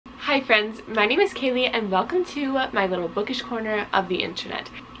Hi friends, my name is Kaylee and welcome to my little bookish corner of the internet.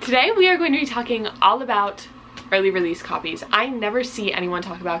 Today we are going to be talking all about early release copies. I never see anyone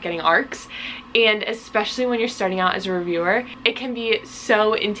talk about getting ARCs, and especially when you're starting out as a reviewer, it can be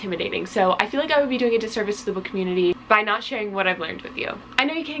so intimidating. So I feel like I would be doing a disservice to the book community by not sharing what I've learned with you. I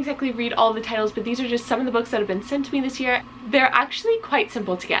know you can't exactly read all the titles, but these are just some of the books that have been sent to me this year. They're actually quite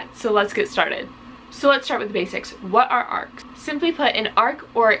simple to get, so let's get started. So let's start with the basics. What are ARCs? Simply put, an ARC,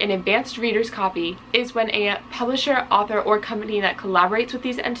 or an advanced reader's copy, is when a publisher, author, or company that collaborates with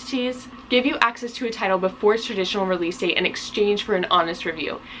these entities give you access to a title before its traditional release date in exchange for an honest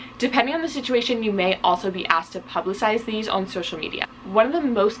review. Depending on the situation, you may also be asked to publicize these on social media. One of the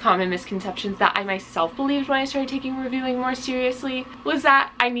most common misconceptions that I myself believed when I started taking reviewing more seriously was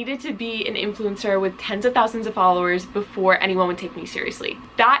that I needed to be an influencer with tens of thousands of followers before anyone would take me seriously.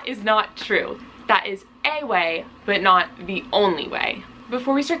 That is not true. That is a way, but not the only way.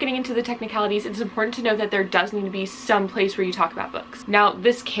 Before we start getting into the technicalities, it's important to know that there does need to be some place where you talk about books. Now,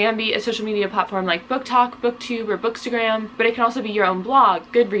 this can be a social media platform like BookTok, BookTube, or Bookstagram, but it can also be your own blog,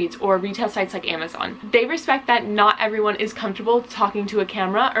 Goodreads, or retail sites like Amazon. They respect that not everyone is comfortable talking to a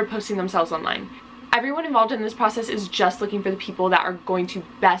camera or posting themselves online. Everyone involved in this process is just looking for the people that are going to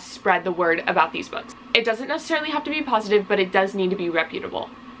best spread the word about these books. It doesn't necessarily have to be positive, but it does need to be reputable.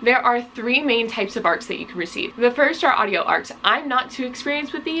 There are three main types of ARCs that you can receive. The first are audio ARCs. I'm not too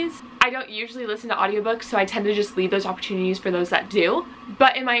experienced with these. I don't usually listen to audiobooks, so I tend to just leave those opportunities for those that do.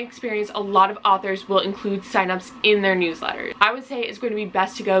 But in my experience, a lot of authors will include signups in their newsletters. I would say it's going to be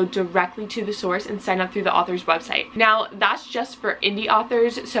best to go directly to the source and sign up through the author's website. Now, that's just for indie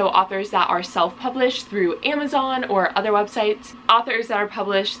authors, so authors that are self-published through Amazon or other websites. Authors that are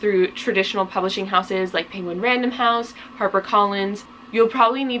published through traditional publishing houses like Penguin Random House, HarperCollins. You'll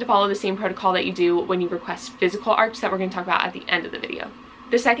probably need to follow the same protocol that you do when you request physical ARCs that we're going to talk about at the end of the video.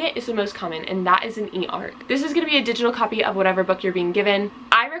 The second is the most common, and that is an e-ARC. This is going to be a digital copy of whatever book you're being given.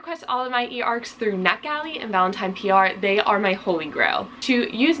 I request all of my e-ARCs through NetGalley and Valentine PR. They are my holy grail.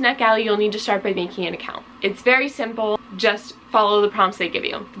 To use NetGalley, you'll need to start by making an account. It's very simple. Just follow the prompts they give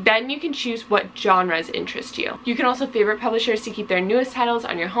you. Then you can choose what genres interest you. You can also favorite publishers to keep their newest titles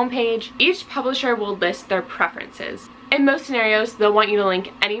on your homepage. Each publisher will list their preferences. In most scenarios, they'll want you to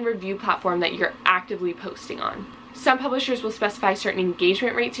link any review platform that you're actively posting on. Some publishers will specify certain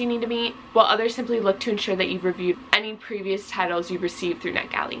engagement rates you need to meet, while others simply look to ensure that you've reviewed any previous titles you've received through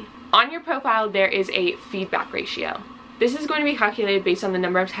NetGalley. On your profile, there is a feedback ratio. This is going to be calculated based on the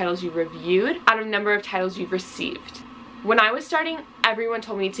number of titles you've reviewed out of number of titles you've received. When I was starting, everyone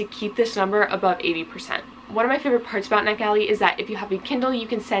told me to keep this number above 80%. One of my favorite parts about NetGalley is that if you have a Kindle, you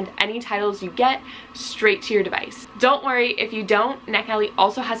can send any titles you get straight to your device. Don't worry if you don't, NetGalley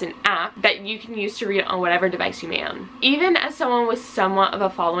also has an app that you can use to read on whatever device you may own. Even as someone with somewhat of a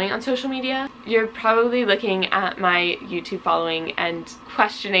following on social media, you're probably looking at my YouTube following and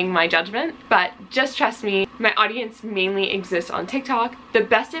questioning my judgment, but just trust me, my audience mainly exists on TikTok. The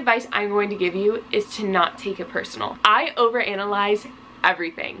best advice I'm going to give you is to not take it personal. I overanalyze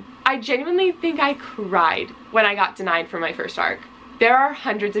everything. I genuinely think I cried when I got denied for my first ARC. There are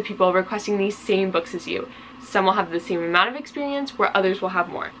hundreds of people requesting these same books as you. Some will have the same amount of experience, where others will have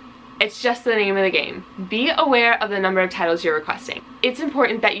more. It's just the name of the game. Be aware of the number of titles you're requesting. It's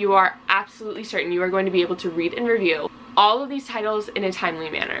important that you are absolutely certain you are going to be able to read and review all of these titles in a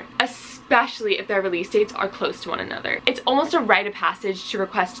timely manner, especially if their release dates are close to one another. It's almost a rite of passage to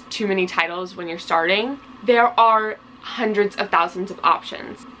request too many titles when you're starting. There are hundreds of thousands of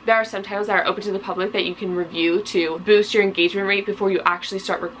options. There are some titles that are open to the public that you can review to boost your engagement rate before you actually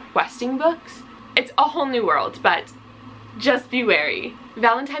start requesting books. It's a whole new world, but just be wary.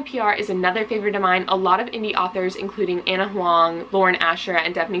 Valentine PR is another favorite of mine. A lot of indie authors, including Anna Huang, Lauren Asher,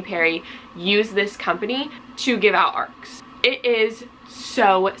 and Daphne Perry, use this company to give out ARCs. It is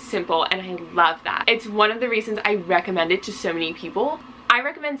so simple, and I love that. It's one of the reasons I recommend it to so many people. I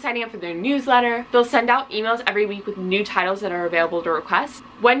recommend signing up for their newsletter. They'll send out emails every week with new titles that are available to request.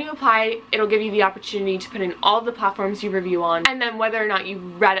 When you apply, it'll give you the opportunity to put in all of the platforms you review on, and then whether or not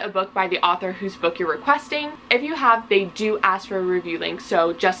you've read a book by the author whose book you're requesting. If you have, they do ask for a review link,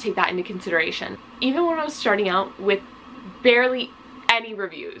 so just take that into consideration. Even when I was starting out with barely any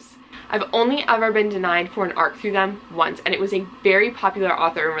reviews, I've only ever been denied for an ARC through them once, and it was a very popular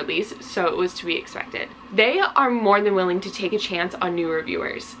author and release, so it was to be expected. They are more than willing to take a chance on new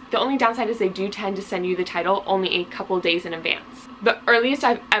reviewers. The only downside is they do tend to send you the title only a couple days in advance. The earliest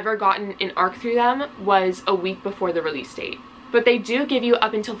I've ever gotten an ARC through them was a week before the release date. But they do give you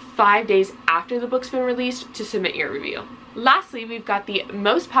up until 5 days after the book's been released to submit your review. Lastly, we've got the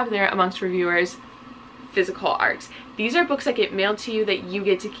most popular amongst reviewers, physical ARCs. These are books that get mailed to you that you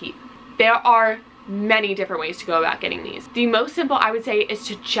get to keep. There are many different ways to go about getting these. The most simple, I would say, is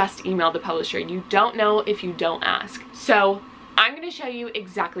to just email the publisher. You don't know if you don't ask. So I'm going to show you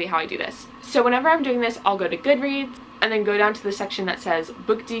exactly how I do this. So whenever I'm doing this, I'll go to Goodreads and then go down to the section that says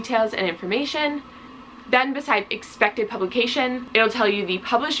book details and information. Then beside expected publication, it'll tell you the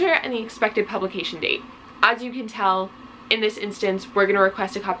publisher and the expected publication date. As you can tell, in this instance, we're going to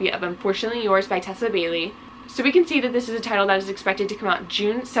request a copy of Unfortunately Yours by Tessa Bailey. So we can see that this is a title that is expected to come out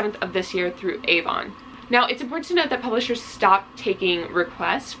June 7th of this year through Avon. Now, it's important to note that publishers stop taking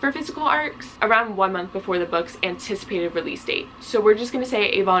requests for physical ARCs around 1 month before the book's anticipated release date. So we're just going to say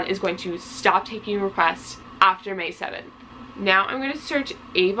Avon is going to stop taking requests after May 7th. Now I'm going to search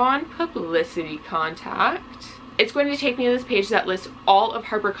Avon Publicity Contact. It's going to take me to this page that lists all of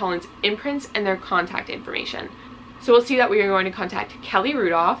HarperCollins imprints and their contact information. So we'll see that we are going to contact Kelly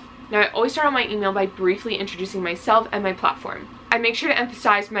Rudolph. Now, I always start on my email by briefly introducing myself and my platform. I make sure to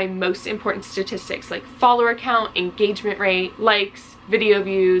emphasize my most important statistics like follower count, engagement rate, likes, video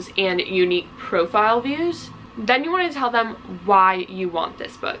views, and unique profile views. Then you want to tell them why you want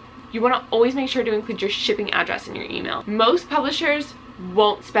this book. You want to always make sure to include your shipping address in your email. Most publishers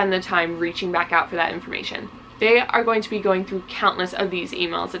won't spend the time reaching back out for that information. They are going to be going through countless of these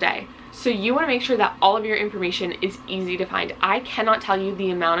emails a day. So you want to make sure that all of your information is easy to find. I cannot tell you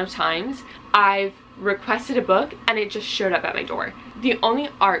the amount of times I've requested a book and it just showed up at my door. The only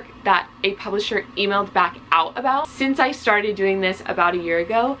ARC that a publisher emailed back out about since I started doing this about a year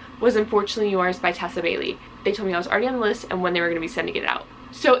ago was Unfortunately Yours by Tessa Bailey. They told me I was already on the list and when they were going to be sending it out.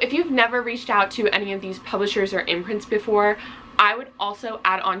 So if you've never reached out to any of these publishers or imprints before, I would also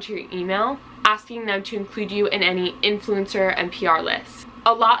add on to your email asking them to include you in any influencer and PR lists.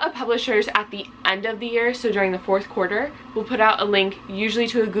 A lot of publishers at the end of the year, so during the fourth quarter, will put out a link, usually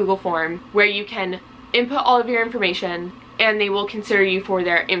to a Google form, where you can input all of your information and they will consider you for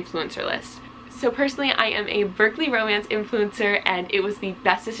their influencer list. So personally, I am a Berkeley romance influencer and it was the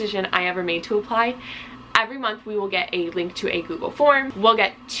best decision I ever made to apply. Every month we will get a link to a Google form. We'll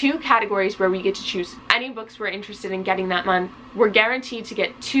get 2 categories where we get to choose any books we're interested in getting that month. We're guaranteed to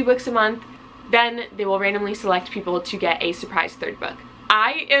get 2 books a month. Then they will randomly select people to get a surprise 3rd book.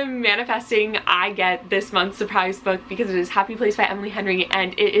 I am manifesting I get this month's surprise book because it is Happy Place by Emily Henry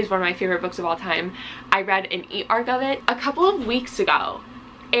and it is one of my favorite books of all time. I read an e-arc of it a couple of weeks ago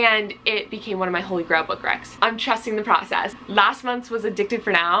and it became one of my holy grail book recs. I'm trusting the process. Last month's was Addicted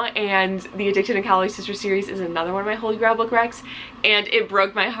for Now and the Addicted and Calorie Sister series is another one of my holy grail book recs and it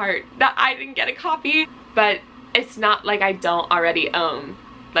broke my heart that I didn't get a copy, but it's not like I don't already own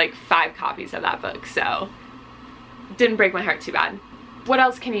like 5 copies of that book, so it didn't break my heart too bad. What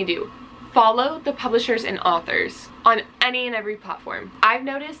else can you do? Follow the publishers and authors on any and every platform. I've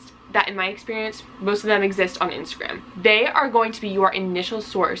noticed that in my experience, most of them exist on Instagram. They are going to be your initial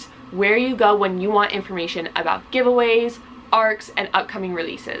source where you go when you want information about giveaways, ARCs, and upcoming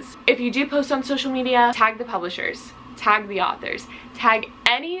releases. If you do post on social media, tag the publishers, tag the authors, tag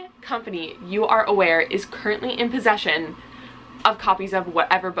any company you are aware is currently in possession of copies of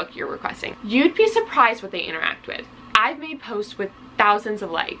whatever book you're requesting. You'd be surprised what they interact with. I've made posts with thousands of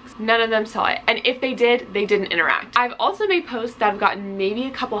likes. None of them saw it. And if they did, they didn't interact. I've also made posts that have gotten maybe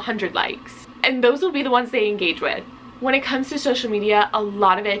a couple hundred likes. And those will be the ones they engage with. When it comes to social media, a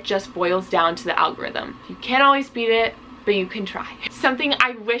lot of it just boils down to the algorithm. You can't always beat it, but you can try. Something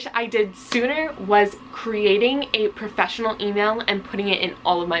I wish I did sooner was creating a professional email and putting it in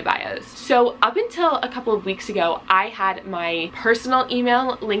all of my bios. So up until a couple of weeks ago, I had my personal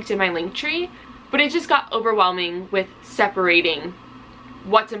email linked in my Linktree, but it just got overwhelming with separating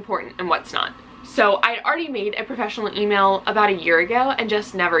what's important and what's not. So I'd already made a professional email about a year ago and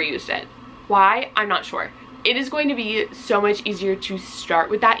just never used it. Why? I'm not sure. It is going to be so much easier to start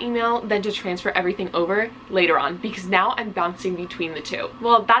with that email than to transfer everything over later on because now I'm bouncing between the 2.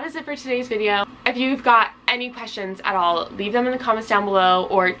 Well, that is it for today's video. If you've got any questions at all, leave them in the comments down below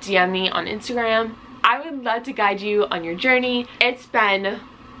or DM me on Instagram. I would love to guide you on your journey. It's been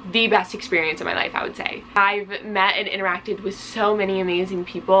the best experience of my life, I would say. I've met and interacted with so many amazing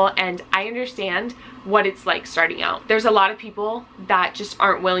people and I understand what it's like starting out. There's a lot of people that just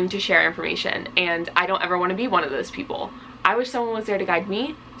aren't willing to share information and I don't ever want to be one of those people. I wish someone was there to guide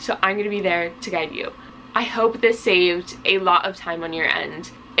me, so I'm going to be there to guide you. I hope this saved a lot of time on your end.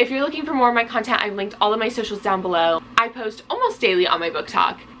 If you're looking for more of my content, I've linked all of my socials down below. I post almost daily on my book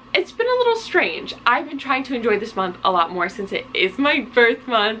talk. It's been a little strange. I've been trying to enjoy this month a lot more since it is my birth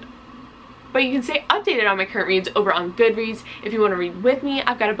month. But you can stay updated on my current reads over on Goodreads. If you want to read with me,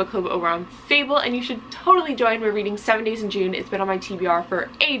 I've got a book club over on Fable, and you should totally join. We're reading 7 Days in June. It's been on my TBR for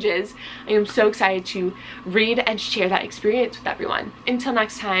ages. I am so excited to read and share that experience with everyone. Until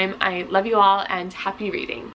next time, I love you all and happy reading.